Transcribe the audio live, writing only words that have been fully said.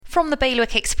From the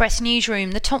Bailiwick Express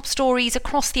newsroom, the top stories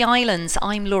across the islands.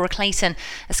 I'm Laura Clayton.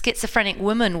 A schizophrenic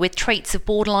woman with traits of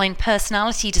borderline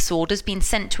personality disorder has been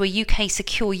sent to a UK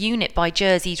secure unit by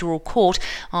Jersey's Royal Court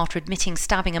after admitting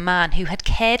stabbing a man who had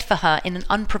cared for her in an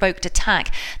unprovoked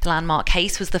attack. The landmark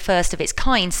case was the first of its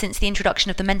kind since the introduction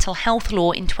of the mental health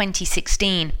law in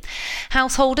 2016.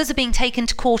 Householders are being taken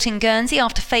to court in Guernsey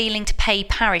after failing to pay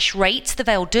parish rates. The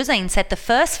Vale d'Ursane said the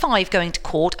first 5 going to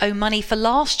court owe money for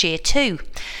last year too.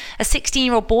 A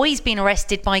 16-year-old boy has been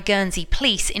arrested by Guernsey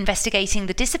police investigating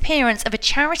the disappearance of a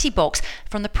charity box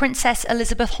from the Princess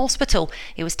Elizabeth Hospital.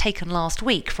 It was taken last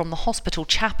week from the hospital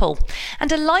chapel.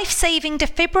 And a life-saving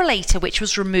defibrillator which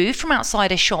was removed from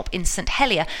outside a shop in St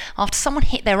Helier after someone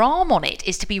hit their arm on it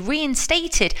is to be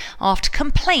reinstated after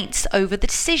complaints over the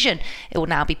decision. It will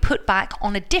now be put back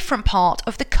on a different part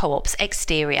of the co-op's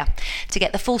exterior. To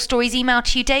get the full stories emailed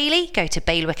to you daily, go to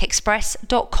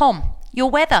bailiwickexpress.com. Your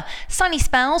weather, sunny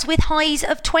spells with highs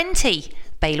of 20.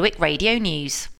 Bailiwick Radio News.